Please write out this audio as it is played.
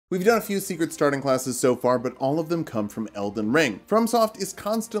We've done a few secret starting classes so far, but all of them come from Elden Ring. FromSoft is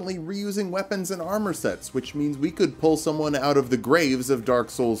constantly reusing weapons and armor sets, which means we could pull someone out of the graves of Dark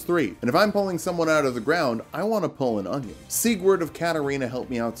Souls 3. And if I'm pulling someone out of the ground, I want to pull an onion. Seigward of Catarina helped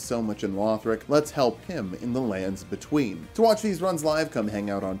me out so much in Lothric, let's help him in the lands between. To watch these runs live, come hang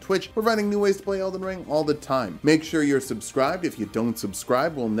out on Twitch, providing new ways to play Elden Ring all the time. Make sure you're subscribed. If you don't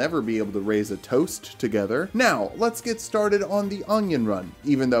subscribe, we'll never be able to raise a toast together. Now, let's get started on the onion run,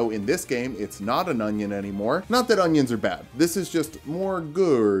 even though in this game, it's not an onion anymore. Not that onions are bad. This is just more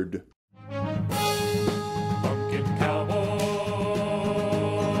good.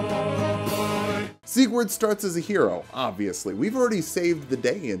 Seigward starts as a hero, obviously. We've already saved the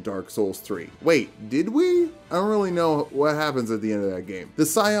day in Dark Souls 3. Wait, did we? I don't really know what happens at the end of that game. The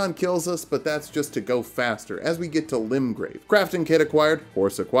Scion kills us, but that's just to go faster as we get to Limgrave. Crafting kit acquired,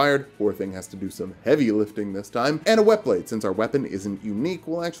 horse acquired, poor thing has to do some heavy lifting this time, and a wet blade. Since our weapon isn't unique,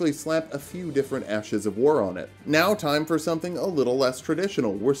 we'll actually slap a few different Ashes of War on it. Now time for something a little less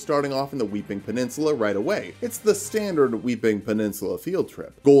traditional. We're starting off in the Weeping Peninsula right away. It's the standard Weeping Peninsula field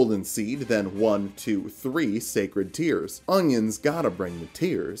trip. Golden Seed, then 1, 2, 3 Sacred Tears. Onions gotta bring the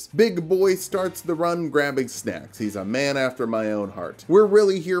tears. Big Boy starts the run grabbing snacks. He's a man after my own heart. We're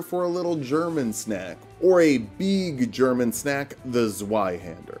really here for a little German snack, or a big German snack, the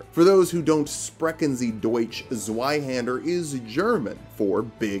Zweihander. For those who don't sprechen Sie Deutsch, Zweihander is German for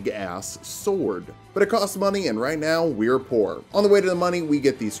big ass sword. But it costs money, and right now we're poor. On the way to the money, we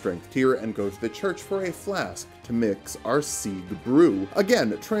get the strength tier and go to the church for a flask to mix our Sieg brew.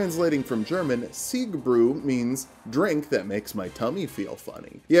 Again, translating from German, Sieg brew means drink that makes my tummy feel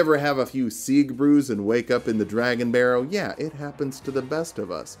funny. You ever have a few Sieg brews and wake up in the Dragon Barrow? Yeah, it happens to the best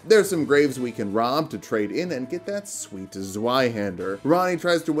of us. There's some graves we can rob to trade in and get that sweet Zweihander. Ronnie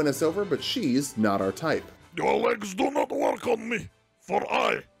tries to win us over, but she's not our type. Your legs do not work on me, for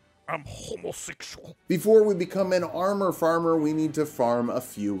I am homosexual. Before we become an armor farmer, we need to farm a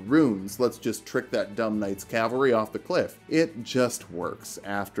few runes. Let's just trick that dumb knight's cavalry off the cliff. It just works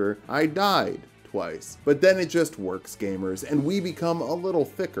after I died twice. But then it just works, gamers, and we become a little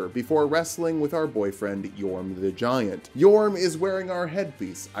thicker before wrestling with our boyfriend, Yorm the Giant. Yorm is wearing our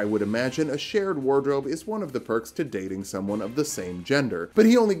headpiece. I would imagine a shared wardrobe is one of the perks to dating someone of the same gender. But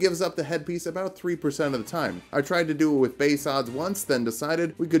he only gives up the headpiece about 3% of the time. I tried to do it with base odds once, then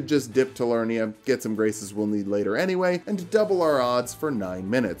decided we could just dip to Lernia, get some graces we'll need later anyway, and double our odds for 9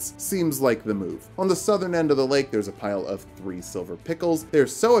 minutes. Seems like the move. On the southern end of the lake, there's a pile of 3 silver pickles. They're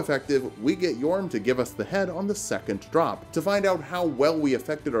so effective, we get Yorm to give us the head on the second drop. To find out how well we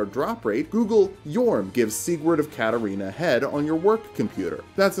affected our drop rate, Google Yorm gives Seigward of Catarina head on your work computer.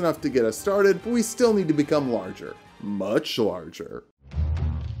 That's enough to get us started, but we still need to become larger. Much larger.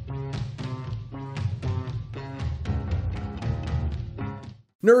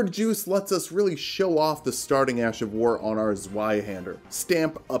 Nerd Juice lets us really show off the starting Ash of War on our Zweihander.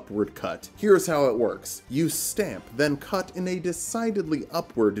 Stamp upward cut. Here's how it works. You stamp, then cut in a decidedly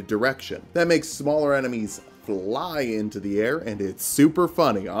upward direction. That makes smaller enemies fly into the air, and it's super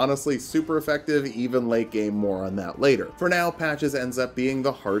funny. Honestly, super effective, even late game, more on that later. For now, Patches ends up being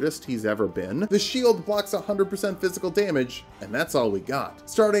the hardest he's ever been. The shield blocks 100% physical damage, and that's all we got.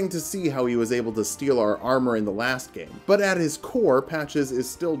 Starting to see how he was able to steal our armor in the last game. But at his core, Patches is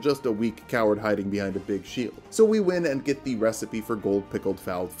still just a weak coward hiding behind a big shield. So we win and get the recipe for gold pickled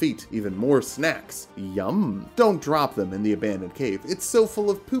fouled feet. Even more snacks. Yum. Don't drop them in the abandoned cave. It's so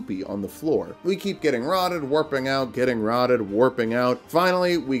full of poopy on the floor. We keep getting rotted, warping out, getting rotted, warping out.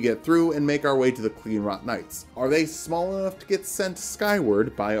 Finally, we get through and make our way to the Clean Rot Knights. Are they small enough to get sent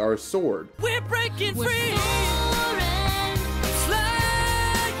skyward by our sword? We're breaking free!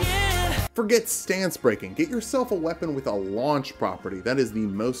 Forget stance breaking. Get yourself a weapon with a launch property. That is the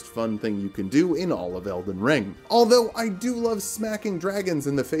most fun thing you can do in all of Elden Ring. Although I do love smacking dragons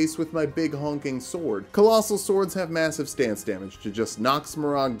in the face with my big honking sword. Colossal swords have massive stance damage to just knock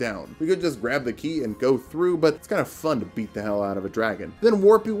Smaragd down. We could just grab the key and go through, but it's kind of fun to beat the hell out of a dragon. Then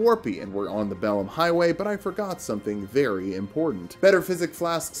warpy and we're on the Bellum Highway, but I forgot something very important. Better physic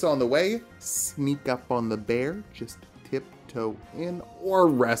flasks on the way. Sneak up on the bear, just tiptoe in, or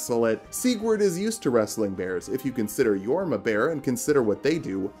wrestle it. Seigward is used to wrestling bears, if you consider Yorm a bear and consider what they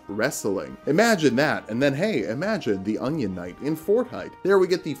do, wrestling. Imagine that, and then hey, imagine the Onion Knight in Fortnite. There we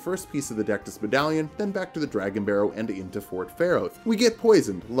get the first piece of the Dectus Medallion, then back to the Dragon Barrow and into Fort Pharoth. We get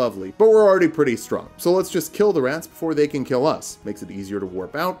poisoned, lovely, but we're already pretty strong, so let's just kill the rats before they can kill us. Makes it easier to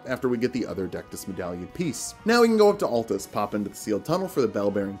warp out after we get the other Dectus Medallion piece. Now we can go up to Altus, pop into the sealed tunnel for the Bell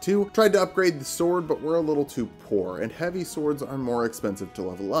Bearing 2, tried to upgrade the sword, but we're a little too poor, and heavy sword swords are more expensive to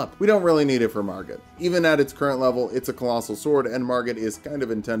level up. We don't really need it for Margit. Even at its current level, it's a colossal sword, and Margit is kind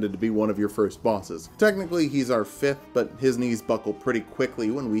of intended to be one of your first bosses. Technically, he's our 5th, but his knees buckle pretty quickly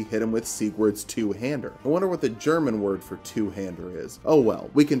when we hit him with Seigward's two-hander. I wonder what the German word for two-hander is. Oh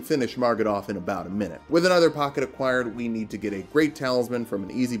well, we can finish Margit off in about a minute. With another pocket acquired, we need to get a great talisman from an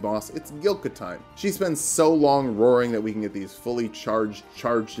easy boss. It's Gilka time. She spends so long roaring that we can get these fully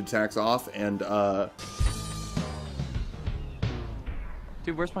charged attacks off, and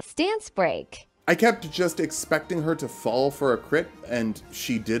Dude, where's my stance break? I kept just expecting her to fall for a crit, and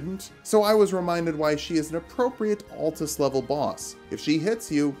she didn't. So I was reminded why she is an appropriate Altus level boss. If she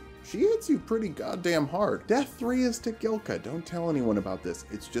hits you, she hits you pretty goddamn hard. Death 3 is to Gilka. Don't tell anyone about this.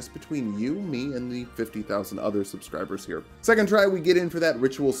 It's just between you, me, and the 50,000 other subscribers here. Second try, we get in for that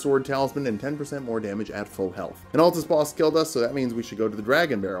ritual sword talisman and 10% more damage at full health. An Altus boss killed us, so that means we should go to the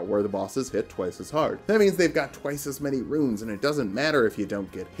Dragon Barrel, where the bosses hit twice as hard. That means they've got twice as many runes, and it doesn't matter if you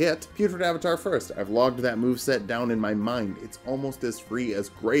don't get hit. Putrid Avatar first. I've logged that moveset down in my mind. It's almost as free as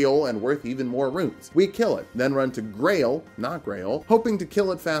Grail and worth even more runes. We kill it, then run to Grail, not Grail, hoping to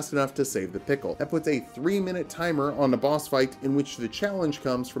kill it fast enough to save the pickle. That puts a 3-minute timer on the boss fight, in which the challenge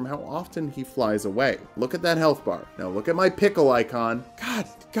comes from how often he flies away. Look at that health bar. Now look at my pickle icon.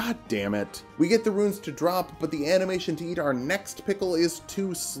 God damn it. We get the runes to drop, but the animation to eat our next pickle is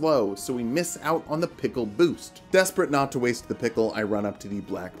too slow, so we miss out on the pickle boost. Desperate not to waste the pickle, I run up to the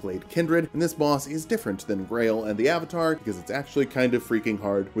Blackblade Kindred, and this boss is different than Grail and the Avatar because it's actually kind of freaking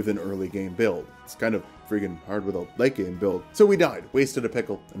hard with an early game build. It's kind of freaking hard with a late game build. So we died, wasted a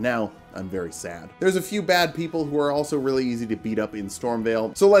pickle, and now I'm very sad. There's a few bad people who are also really easy to beat up in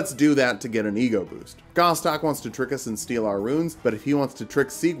Stormvale, so let's do that to get an ego boost. Gostok wants to trick us and steal our runes, but if he wants to trick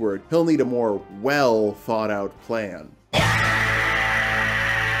Seigward, he'll need a more well thought out plan.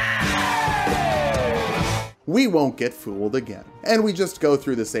 We won't get fooled again. And we just go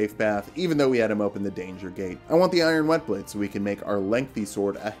through the safe path, even though we had him open the danger gate. I want the Iron Whetblade so we can make our lengthy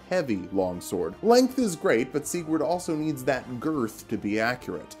sword a heavy long sword. Length is great, but Seigward also needs that girth to be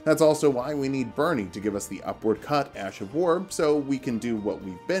accurate. That's also why we need Bernie to give us the upward cut Ash of War, so we can do what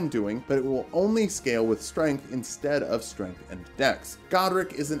we've been doing, but it will only scale with strength instead of strength and dex.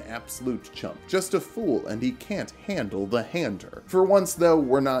 Godric is an absolute chump, just a fool, and he can't handle the hander. For once though,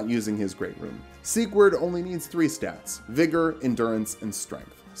 we're not using his Great Rune. Seigward only needs 3 stats: Vigor, Endurance, and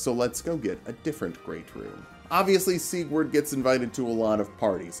Strength. So let's go get a different Great Rune. Obviously, Seigward gets invited to a lot of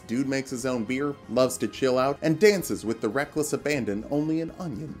parties. Dude makes his own beer, loves to chill out, and dances with the reckless abandon only an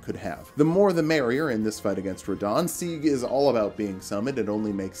onion could have. The more the merrier in this fight against Radahn. Sieg is all about being summoned. It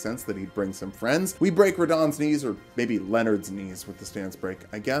only makes sense that he'd bring some friends. We break Radahn's knees, or maybe Leonard's knees with the stance break,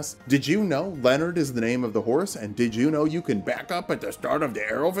 I guess. Did you know Leonard is the name of the horse? And did you know you can back up at the start of the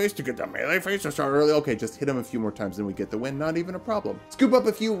arrow phase to get the melee phase to start early? Okay, just hit him a few more times and we get the win, not even a problem. Scoop up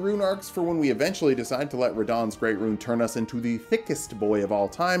a few rune arcs for when we eventually decide to let Radahn's Great Rune turn us into the thickest boy of all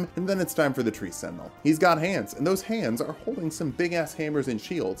time, and then it's time for the Tree Sentinel. He's got hands, and those hands are holding some big ass hammers and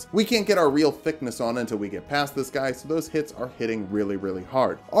shields. We can't get our real thickness on until we get past this guy, so those hits are hitting really, really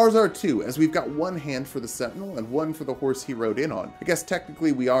hard. Ours are too, as we've got one hand for the Sentinel and one for the horse he rode in on. I guess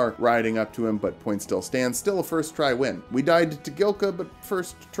technically we are riding up to him, but point still stands. Still a first try win. We died to Gilka, but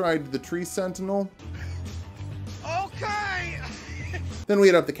first tried the Tree Sentinel. Okay! Then we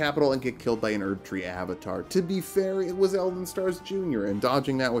head up the capital and get killed by an Erdtree avatar. To be fair, it was Elden Stars Jr., and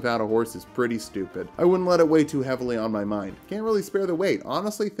dodging that without a horse is pretty stupid. I wouldn't let it weigh too heavily on my mind. Can't really spare the weight.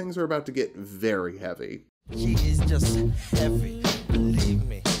 Honestly, things are about to get very heavy. She is just heavy, believe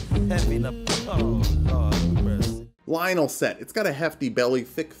me. Heavy enough. Oh, Lord mercy. Lionel set. It's got a hefty belly,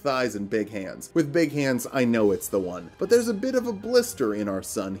 thick thighs, and big hands. With big hands, I know it's the one. But there's a bit of a blister in our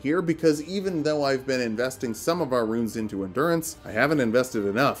son here, because even though I've been investing some of our runes into endurance, I haven't invested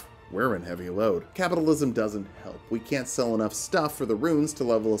enough. We're in heavy load. Capitalism doesn't help. We can't sell enough stuff for the runes to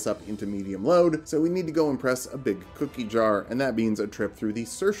level us up into medium load, so we need to go impress a big cookie jar, and that means a trip through the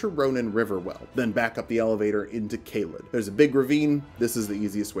Saoirse Ronan river well, then back up the elevator into Caelid. There's a big ravine. This is the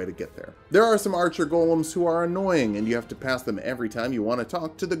easiest way to get there. There are some archer golems who are annoying, and you have to pass them every time you want to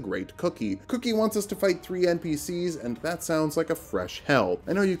talk to the Great Cookie. Cookie wants us to fight 3 NPCs, and that sounds like a fresh hell.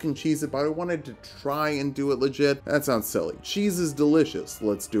 I know you can cheese it, but I wanted to try and do it legit. That sounds silly. Cheese is delicious.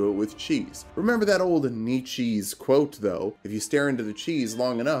 Let's do it with cheese. Remember that old Nietzsche's quote though, if you stare into the cheese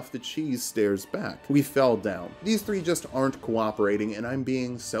long enough, the cheese stares back. We fell down. These 3 just aren't cooperating, and I'm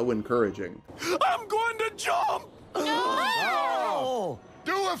being so encouraging. I'm going to jump! Oh!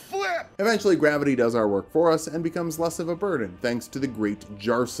 Do a flip! Eventually, gravity does our work for us and becomes less of a burden, thanks to the great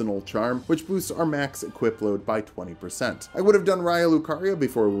Jarsenal charm, which boosts our max equip load by 20%. I would have done Raya Lucaria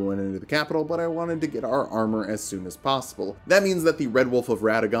before we went into the capital, but I wanted to get our armor as soon as possible. That means that the Red Wolf of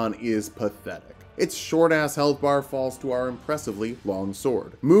Radagon is pathetic. Its short-ass health bar falls to our impressively long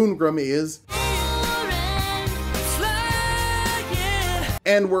sword. Moongrum is...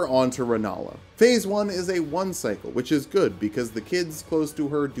 And we're on to Renala. Phase 1 is a 1 cycle, which is good because the kids close to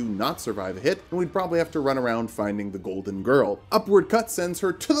her do not survive a hit, and we'd probably have to run around finding the golden girl. Upward Cut sends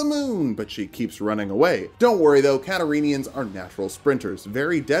her to the moon, but she keeps running away. Don't worry though, Catarinians are natural sprinters,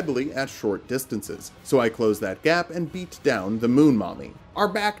 very deadly at short distances. So I close that gap and beat down the moon mommy. Our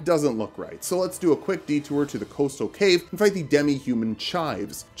back doesn't look right, so let's do a quick detour to the coastal cave and fight the demi-human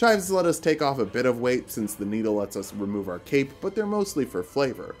Chives. Chives let us take off a bit of weight since the needle lets us remove our cape, but they're mostly for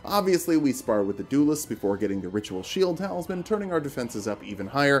flavor. Obviously, we spar with the duelists before getting the ritual shield talisman, turning our defenses up even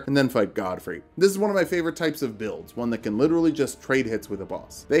higher, and then fight Godfrey. This is one of my favorite types of builds, one that can literally just trade hits with a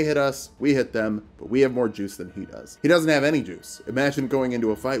boss. They hit us, we hit them, but we have more juice than he does. He doesn't have any juice. Imagine going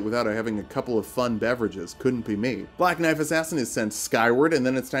into a fight without having a couple of fun beverages. Couldn't be me. Black Knife Assassin is sent skyward, and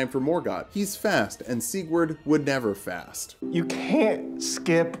then it's time for Morgott. He's fast, and Seigward would never fast. You can't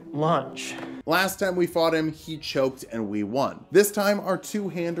skip lunch. Last time we fought him, he choked and we won. This time, our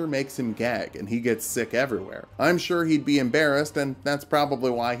two-hander makes him gag, and he gets sick everywhere. I'm sure he'd be embarrassed, and that's probably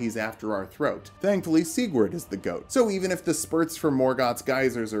why he's after our throat. Thankfully, Seigward is the goat, so even if the spurts from Morgott's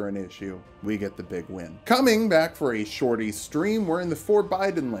geysers are an issue, we get the big win. Coming back for a shorty stream, we're in the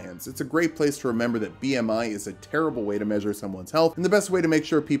Forbidden Lands. It's a great place to remember that BMI is a terrible way to measure someone's health, and the best way to make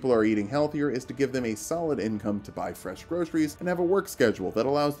sure people are eating healthier is to give them a solid income to buy fresh groceries and have a work schedule that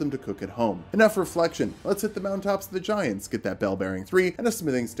allows them to cook at home. Enough reflection, let's hit the mountaintops of the giants, get that bell bearing 3 and a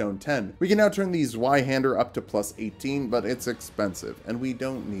smithing stone 10. We can now turn the Zweihander up to plus 18, but it's expensive and we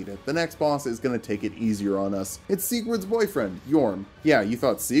don't need it. The next boss is going to take it easier on us. It's Seigward's boyfriend, Yorm. Yeah, you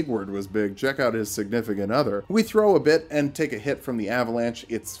thought Seigward was big, check out his significant other. We throw a bit and take a hit from the avalanche,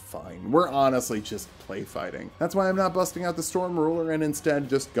 it's fine. We're honestly just play fighting. That's why I'm not busting out the Storm Ruler and instead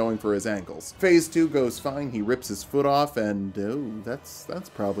just going for his ankles. Phase 2 goes fine, he rips his foot off and that's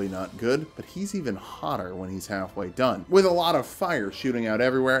probably not good, but he's even hotter when he's halfway done, with a lot of fire shooting out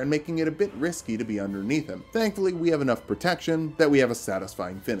everywhere and making it a bit risky to be underneath him. Thankfully, we have enough protection that we have a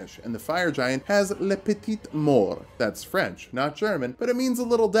satisfying finish, and the fire giant has Le Petit Mort. That's French, not German, but it means a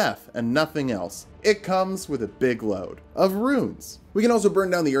little death and nothing else. It comes with a big load of runes. We can also burn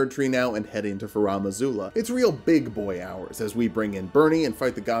down the Erd Tree now and head into Faram Azula. It's real big boy hours as we bring in Bernie and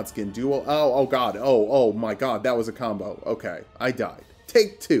fight the Godskin duo. Oh god, oh my god, that was a combo. Okay, I died.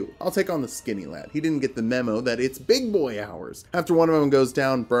 Take 2. I'll take on the skinny lad. He didn't get the memo that it's big boy hours. After one of them goes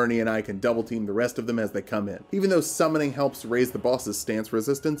down, Bernie and I can double team the rest of them as they come in. Even though summoning helps raise the boss's stance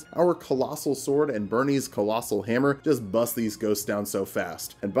resistance, our colossal sword and Bernie's colossal hammer just bust these ghosts down so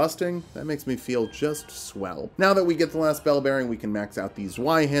fast. And busting, that makes me feel just swell. Now that we get the last bell bearing, we can max out the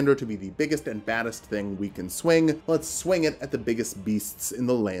Zweihander to be the biggest and baddest thing we can swing. Let's swing it at the biggest beasts in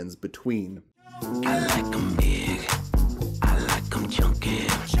the lands between. I like 'em big. I like 'em chunky.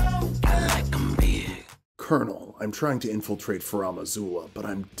 I like 'em big. Colonel, I'm trying to infiltrate Faram Azula, but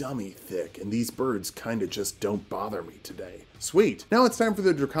I'm dummy thick, and these birds kinda just don't bother me today. Sweet. Now it's time for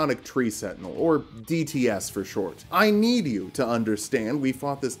the Draconic Tree Sentinel, or DTS for short. I need you to understand we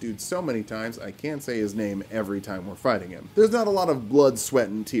fought this dude so many times I can't say his name every time we're fighting him. There's not a lot of blood, sweat,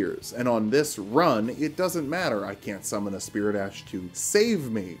 and tears, and on this run, it doesn't matter I can't summon a Spirit Ash to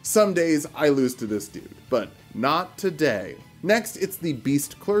save me. Some days I lose to this dude, but not today. Next, it's the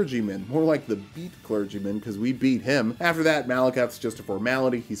Beast Clergyman, more like the Beat Clergyman, because we beat him. After that, Malekith's just a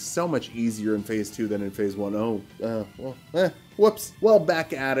formality. He's so much easier in Phase 2 than in Phase 1. Whoops. Well,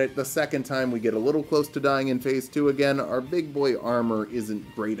 back at it. The second time we get a little close to dying in Phase 2 again, our big boy armor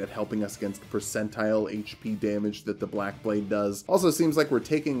isn't great at helping us against percentile HP damage that the Black Blade does. Also seems like we're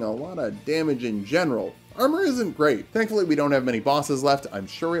taking a lot of damage in general. Armor isn't great. Thankfully, we don't have many bosses left. I'm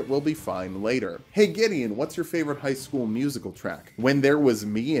sure it will be fine later. Hey Gideon, what's your favorite high school musical track? When There Was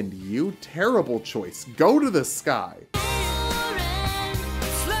Me and You? Terrible choice. Go to the sky.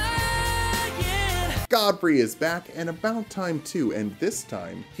 Godfrey is back, and about time too, and this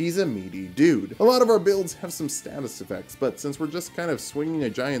time, he's a meaty dude. A lot of our builds have some status effects, but since we're just kind of swinging a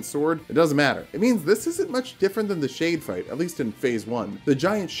giant sword, it doesn't matter. It means this isn't much different than the Shade fight, at least in Phase 1. The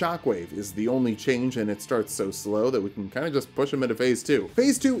giant shockwave is the only change, and it starts so slow that we can kind of just push him into Phase 2.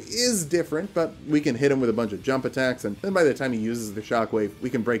 Phase 2 is different, but we can hit him with a bunch of jump attacks, and then by the time he uses the shockwave, we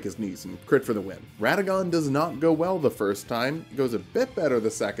can break his knees and crit for the win. Radagon does not go well the first time. It goes a bit better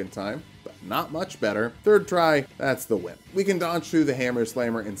the second time, but not much better. Third try, that's the win. We can dodge through the hammer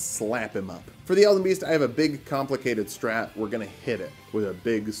slammer and slap him up. For the Elden Beast, I have a big complicated strat. We're gonna hit it with a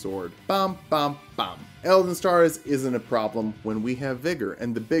big sword. Bum, bum, bum. Elden Stars isn't a problem when we have Vigor,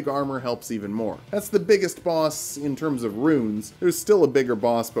 and the big armor helps even more. That's the biggest boss in terms of runes. There's still a bigger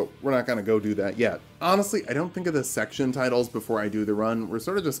boss, but we're not gonna go do that yet. Honestly, I don't think of the section titles before I do the run. We're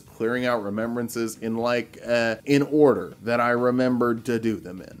sort of just clearing out remembrances in in order that I remembered to do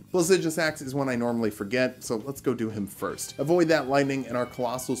them in. Placidius Axe is one I normally forget, so let's go do him first. Avoid that lightning, and our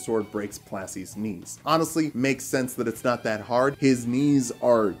Colossal Sword breaks Placy's knees. Honestly, makes sense that it's not that hard. His knees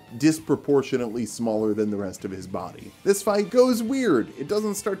are disproportionately smaller than the rest of his body. This fight goes weird. It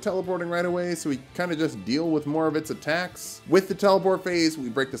doesn't start teleporting right away, so we kind of just deal with more of its attacks. With the teleport phase, we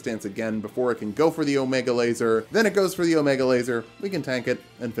break the stance again before it can go for the Omega Laser. Then it goes for the Omega Laser. We can tank it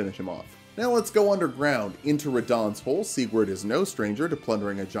and finish him off. Now let's go underground into Radahn's hole. Seigward is no stranger to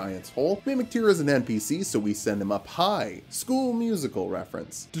plundering a giant's hole. Mimic Tyr is an NPC, so we send him up high. School Musical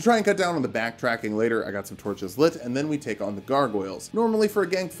reference. To try and cut down on the backtracking later, I got some torches lit, and then we take on the gargoyles. Normally for a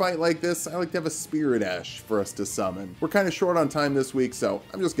gank fight like this, I like to have a Spirit Ash for us to summon. We're kind of short on time this week, so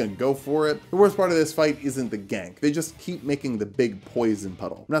I'm just gonna go for it. The worst part of this fight isn't the gank. They just keep making the big poison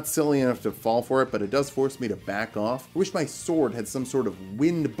puddle. I'm not silly enough to fall for it, but it does force me to back off. I wish my sword had some sort of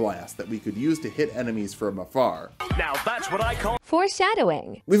wind blast that we could use to hit enemies from afar. Now that's what I call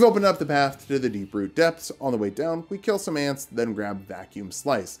foreshadowing. We've opened up the path to the deep root depths. On the way down, we kill some ants, then grab Vacuum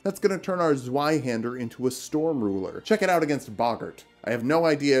Slice. That's gonna turn our Zweihander into a Storm Ruler. Check it out against Boggart. I have no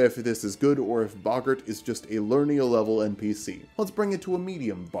idea if this is good or if Boggart is just a Lernia level NPC. Let's bring it to a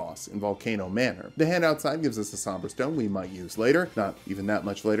medium boss in Volcano Manor. The hand outside gives us a Somber Stone we might use later, not even that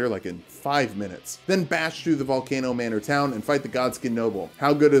much later, like in 5 minutes. Then bash through the Volcano Manor town and fight the Godskin Noble.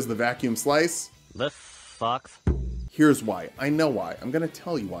 How good is the Vacuum Slice? This sucks. Here's why. I know why. I'm gonna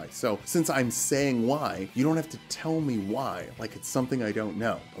tell you why. So since I'm saying why, you don't have to tell me why like it's something I don't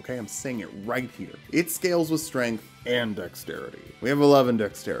know, okay? I'm saying it right here. It scales with strength and dexterity. We have 11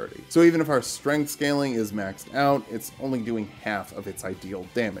 dexterity. So even if our strength scaling is maxed out, it's only doing half of its ideal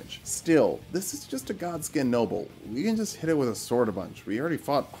damage. Still, this is just a Godskin Noble. We can just hit it with a sword a bunch. We already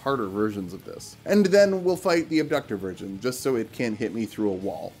fought harder versions of this. And then we'll fight the Abductor version, just so it can't hit me through a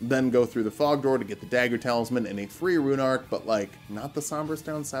wall. Then go through the Fog Door to get the Dagger Talisman and a free rune arc, but like, not the Somber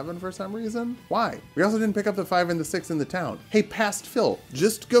Stone 7 for some reason? Why? We also didn't pick up the 5 and the 6 in the town. Hey, past Phil,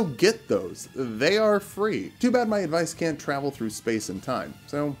 just go get those. They are free. Too bad my advice can't travel through space and time.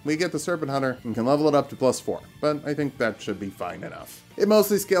 So we get the Serpent Hunter and can level it up to +4, but I think that should be fine enough. It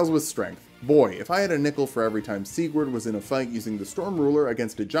mostly scales with strength. Boy, if I had a nickel for every time Seigward was in a fight using the Storm Ruler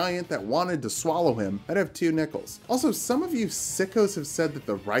against a giant that wanted to swallow him, I'd have 2 nickels. Also, some of you sickos have said that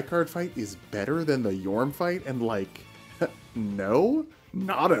the Rykard fight is better than the Yorm fight, and like, no?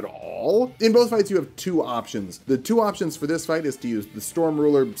 Not at all. In both fights, you have 2 options. The 2 options for this fight is to use the Storm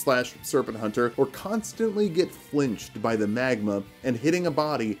Ruler / Serpent Hunter, or constantly get flinched by the magma and hitting a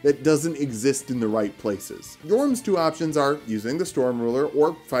body that doesn't exist in the right places. Yorm's 2 options are using the Storm Ruler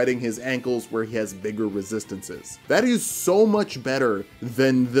or fighting his ankles where he has bigger resistances. That is so much better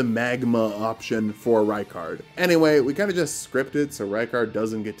than the magma option for Rykard. Anyway, we kind of just scripted so Rykard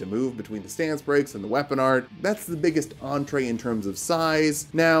doesn't get to move between the stance breaks and the weapon art. That's the biggest entree in terms of size.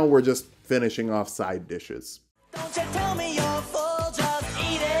 Now we're just finishing off side dishes. Don't you tell me you're full, just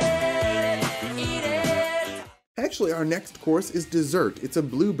eat it, eat it. Actually, our next course is dessert. It's a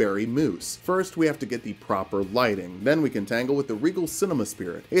blueberry mousse. First, we have to get the proper lighting. Then we can tangle with the Regal Cinema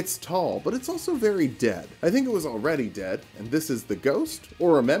Spirit. It's tall, but it's also very dead. I think it was already dead, and this is the ghost,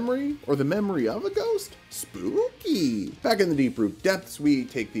 or a memory, or the memory of a ghost? Spooky! Back in the deep root depths, we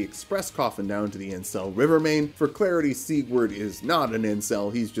take the express coffin down to the incel river main. For clarity, Seigward is not an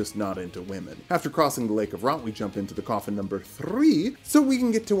incel, he's just not into women. After crossing the Lake of Rot, we jump into the coffin number 3, so we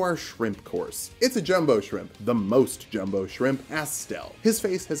can get to our shrimp course. It's a jumbo shrimp, the most jumbo shrimp, Astel. His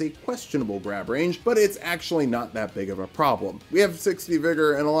face has a questionable grab range, but it's actually not that big of a problem. We have 60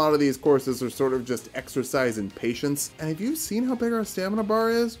 vigor, and a lot of these courses are sort of just exercise and patience. And have you seen how big our stamina bar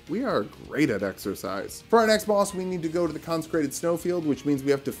is? We are great at exercise. For our next boss, we need to go to the Consecrated Snowfield, which means we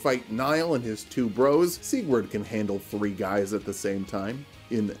have to fight Niall and his 2 bros. Seigward can handle 3 guys at the same time.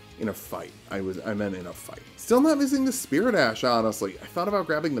 In a fight. I meant in a fight. Still not missing the Spirit Ash, honestly. I thought about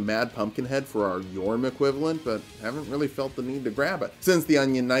grabbing the Mad Pumpkin Head for our Yorm equivalent, but haven't really felt the need to grab it. Since the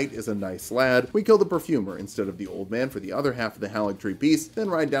Onion Knight is a nice lad, we kill the Perfumer instead of the Old Man for the other half of the Haligtree Beast, then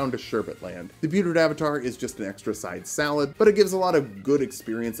ride down to Sherbet Land. The Pewtered Avatar is just an extra side salad, but it gives a lot of good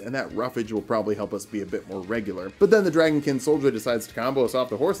experience, and that roughage will probably help us be a bit more regular. But then the Dragonkin Soldier decides to combo us off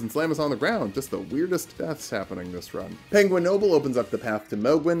the horse and slam us on the ground. Just the weirdest deaths happening this run. Penguin Noble opens up the path to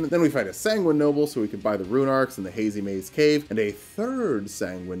Mogwin. Then we fight a Sanguine Noble so we can buy the rune arcs in the Hazy Maze Cave, and a third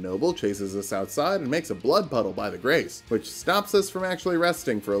Sanguine Noble chases us outside and makes a blood puddle by the Grace, which stops us from actually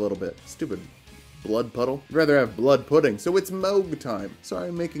resting for a little bit. Stupid blood puddle. I'd rather have blood pudding, so it's Moog time. Sorry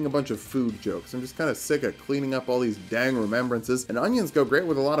I'm making a bunch of food jokes. I'm just kind of sick of cleaning up all these dang remembrances, and onions go great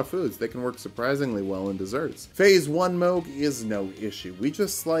with a lot of foods. They can work surprisingly well in desserts. Phase 1 Moog is no issue. We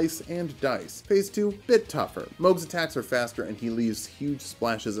just slice and dice. Phase 2, bit tougher. Moog's attacks are faster, and he leaves huge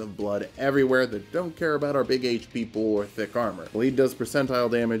splashes of blood everywhere that don't care about our big HP pool or thick armor. Bleed does percentile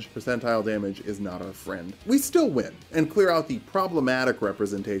damage. Percentile damage is not our friend. We still win, and clear out the problematic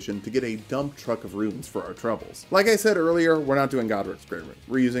representation to get a dump truck of runes for our troubles. Like I said earlier, we're not doing Godric's Great Rune.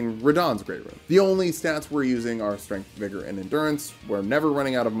 We're using Radahn's Great Rune. The only stats we're using are Strength, Vigor, and Endurance. We're never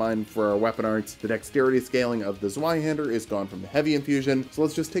running out of mine for our weapon arts. The dexterity scaling of the Zweihander is gone from the heavy infusion, so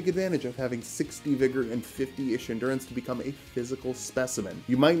let's just take advantage of having 60 Vigor and 50-ish Endurance to become a physical specimen.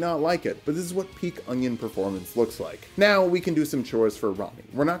 You might not like it, but this is what peak onion performance looks like. Now we can do some chores for Ranni.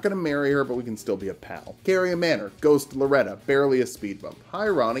 We're not going to marry her, but we can still be a pal. Carry a Manor, Ghost Loretta, barely a speed bump. Hi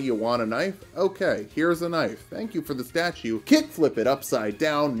Ranni, you want a knife? Okay, here's a knife. Thank you for the statue. Kickflip it upside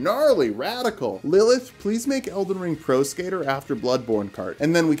down. Gnarly radical. Lilith, please make Elden Ring Pro Skater after Bloodborne cart,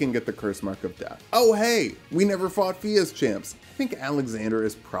 and then we can get the Curse Mark of Death. Oh hey, we never fought Fia's champs. I think Alexander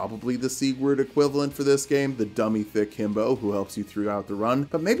is probably the Seigward equivalent for this game, the dummy thick himbo who helps you throughout the run,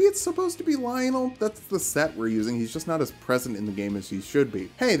 but maybe it's supposed to be Lionel. That's the set we're using. He's just not as present in the game as he should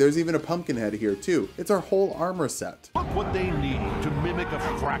be. Hey, there's even a pumpkin head here too. It's our whole armor set. Look what they need to mimic a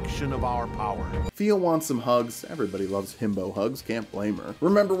fraction of our power. Fia wants some hugs. Everybody loves himbo hugs, can't blame her.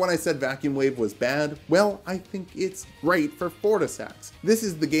 Remember when I said Vacuum Wave was bad? Well, I think it's great for Fortissax. This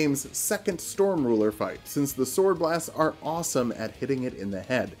is the game's second Storm Ruler fight, since the Sword Blasts are awesome at hitting it in the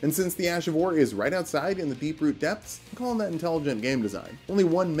head. And since the Ash of War is right outside in the deep root depths, I'm calling that intelligent game design. Only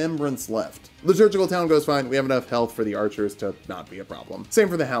one Remembrance left. Liturgical Town goes fine. We have enough health for the archers to not be a problem. Same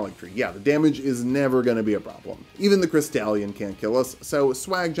for the Haligtree. Yeah, the damage is never going to be a problem. Even the Crystallion can't kill us, so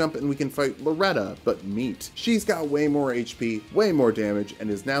swag jump and we can fight Loretta, but meat. She's got way more HP, way more damage, and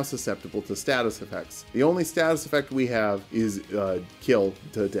is now susceptible to status effects. The only status effect we have is kill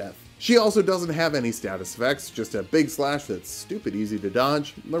to death. She also doesn't have any status effects, just a big slash that's stupid easy to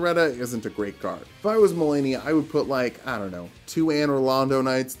dodge. Loretta isn't a great card. If I was Malenia, I would put like, I don't know, 2 Anne Orlando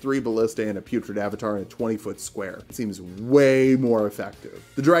Knights, 3 Ballista, and a Putrid Avatar in a 20-foot square. It seems way more effective.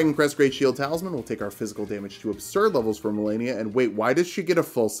 The Dragon Crest Great Shield Talisman will take our physical damage to absurd levels for Malenia, and wait, why does she get a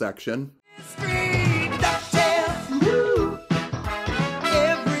full section?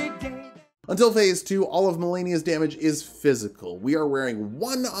 Until phase 2, all of Malenia's damage is physical. We are wearing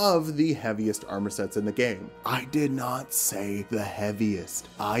one of the heaviest armor sets in the game. I did not say the heaviest.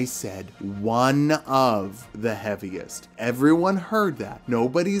 I said one of the heaviest. Everyone heard that.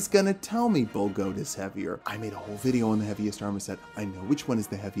 Nobody's gonna tell me Bullgoat is heavier. I made a whole video on the heaviest armor set. I know which one is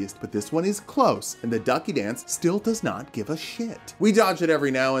the heaviest, but this one is close, and the Ducky Dance still does not give a shit. We dodge it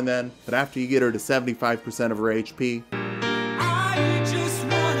every now and then, but after you get her to 75% of her HP,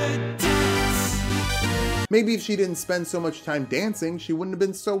 maybe if she didn't spend so much time dancing, she wouldn't have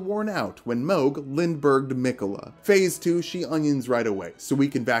been so worn out when Moog Lindberghed Mikola. Phase 2, she onions right away, so we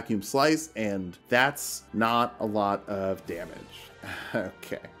can vacuum slice, and that's not a lot of damage.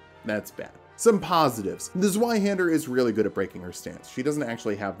 Okay, that's bad. Some positives. The Zweihander is really good at breaking her stance. She doesn't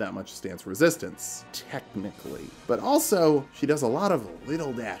actually have that much stance resistance, technically. But also, she does a lot of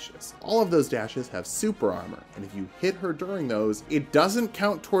little dashes. All of those dashes have super armor, and if you hit her during those, it doesn't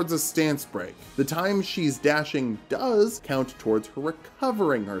count towards a stance break. The time she's dashing does count towards her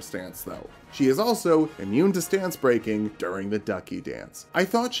recovering her stance though. She is also immune to stance breaking during the Ducky Dance. I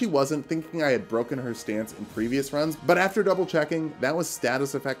thought she wasn't, thinking I had broken her stance in previous runs, but after double checking, that was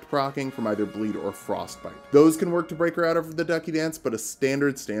status effect proccing from either bleed or frostbite. Those can work to break her out of the Ducky Dance, but a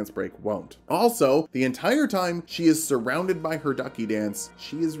standard stance break won't. Also, the entire time she is surrounded by her Ducky Dance,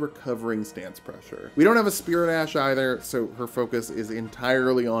 she is recovering stance pressure. We don't have a Spirit Ash either, so her focus is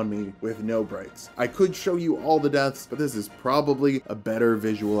entirely on me with no breaks. I could show you all the deaths, but this is probably a better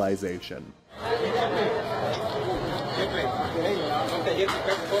visualization.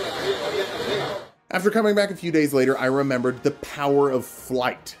 After coming back a few days later, I remembered the power of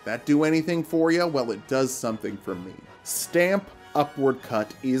flight. That do anything for you? Well, it does something for me. Stamp Upward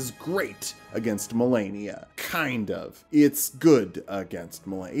Cut is great, against Melania. Kind of. It's good against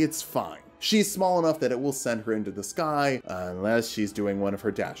Melania. It's fine. She's small enough that it will send her into the sky, unless she's doing one of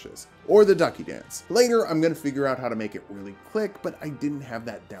her dashes. Or the ducky dance. Later, I'm gonna figure out how to make it really click, but I didn't have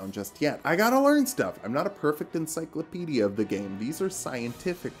that down just yet. I gotta learn stuff. I'm not a perfect encyclopedia of the game. These are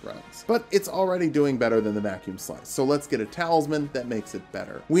scientific runs. But it's already doing better than the vacuum slice, so let's get a talisman that makes it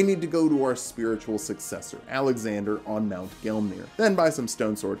better. We need to go to our spiritual successor, Alexander, on Mount Gelmir. Then buy some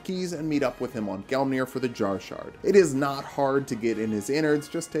stone sword keys and meet up with him on Gelmir for the jar shard. It is not hard to get in his innards,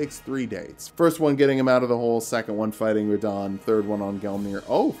 just takes 3 days. First one getting him out of the hole, second one fighting Radon, third one on Gelmir.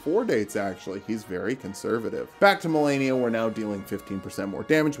 Oh, 4 days actually. He's very conservative. Back to Melania, we're now dealing 15% more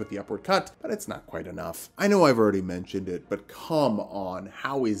damage with the upward cut, but it's not quite enough. I know I've already mentioned it, but come on,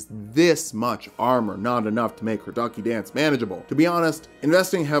 how is this much armor not enough to make her ducky dance manageable? To be honest,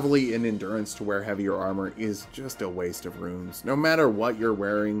 investing heavily in endurance to wear heavier armor is just a waste of runes. No matter what you're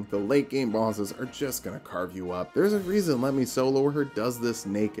wearing, the late game bosses are just gonna carve you up. There's a reason Let Me Solo Her does this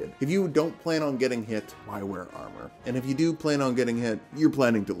naked. If you don't plan on getting hit, why wear armor? And if you do plan on getting hit, you're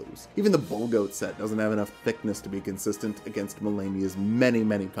planning to lose. Even the Bullgoat set doesn't have enough thickness to be consistent against Melania's many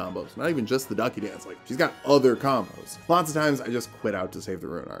combos. Not even just the ducky dance, like she's got other combos. Lots of times I just quit out to save the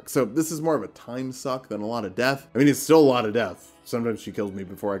rune arc. So this is more of a time suck than a lot of death. I mean, it's still a lot of death. Sometimes she kills me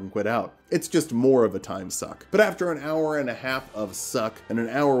before I can quit out. It's just more of a time suck. But after an hour and a half of suck and an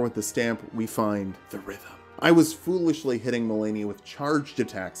hour with the stamp, we find the rhythm. I was foolishly hitting Melania with charged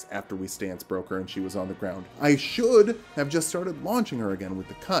attacks after we stance broke her and she was on the ground. I should have just started launching her again with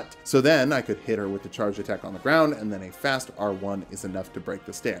the cut. So then I could hit her with the charged attack on the ground, and then a fast R1 is enough to break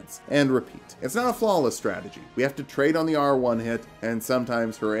the stance. And repeat. It's not a flawless strategy. We have to trade on the R1 hit, and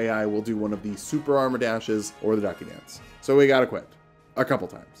sometimes her AI will do one of the super armor dashes or the ducky dance. So we gotta quit. A couple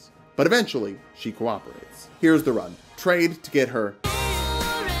times. But eventually, she cooperates. Here's the run. Trade to get her.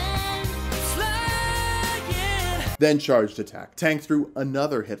 Then charged attack, tank through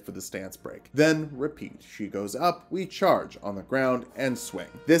another hit for the stance break. Then repeat, she goes up, we charge on the ground and swing.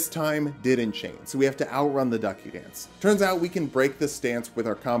 This time didn't chain, so we have to outrun the ducky dance. Turns out we can break the stance with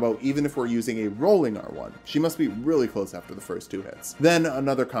our combo even if we're using a rolling R1. She must be really close after the first 2 hits. Then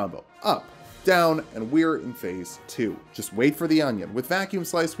another combo, up, down, and we're in phase 2. Just wait for the onion. With vacuum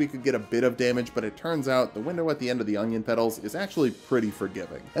slice we could get a bit of damage, but it turns out the window at the end of the onion petals is actually pretty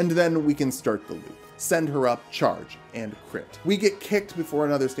forgiving. And then we can start the loop. Send her up, charge, and crit. We get kicked before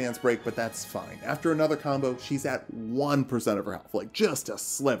another stance break, but that's fine. After another combo, she's at 1% of her health, like just a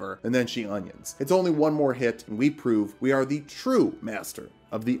sliver, and then she onions. It's only one more hit, and we prove we are the true master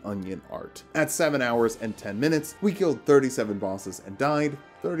of the onion art. At 7 hours and 10 minutes, we killed 37 bosses and died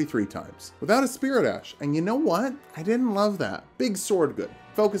 33 times. Without a Spirit Ash, and you know what? I didn't love that. Big sword good.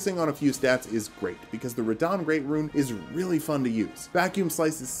 Focusing on a few stats is great, because the Radon Great Rune is really fun to use. Vacuum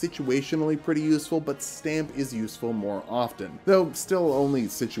Slice is situationally pretty useful, but Stamp is useful more often, though still only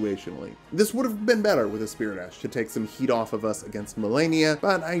situationally. This would have been better with a Spirit Ash to take some heat off of us against Melania,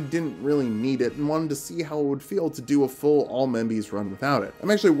 but I didn't really need it and wanted to see how it would feel to do a full all Membies run without it.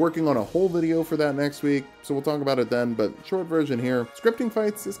 I'm actually working on a whole video for that next week, so we'll talk about it then, but short version here. Scripting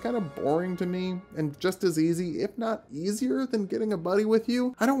fights is kind of boring to me, and just as easy, if not easier, than getting a buddy with you.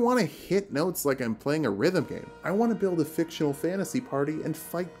 I don't want to hit notes like I'm playing a rhythm game. I want to build a fictional fantasy party and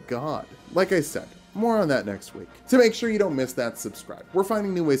fight God. Like I said, more on that next week. To make sure you don't miss that, subscribe. We're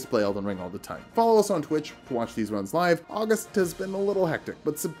finding new ways to play Elden Ring all the time. Follow us on Twitch to watch these runs live. August has been a little hectic,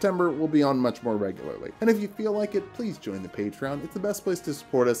 but September will be on much more regularly. And if you feel like it, please join the Patreon. It's the best place to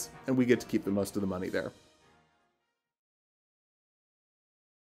support us, and we get to keep the most of the money there.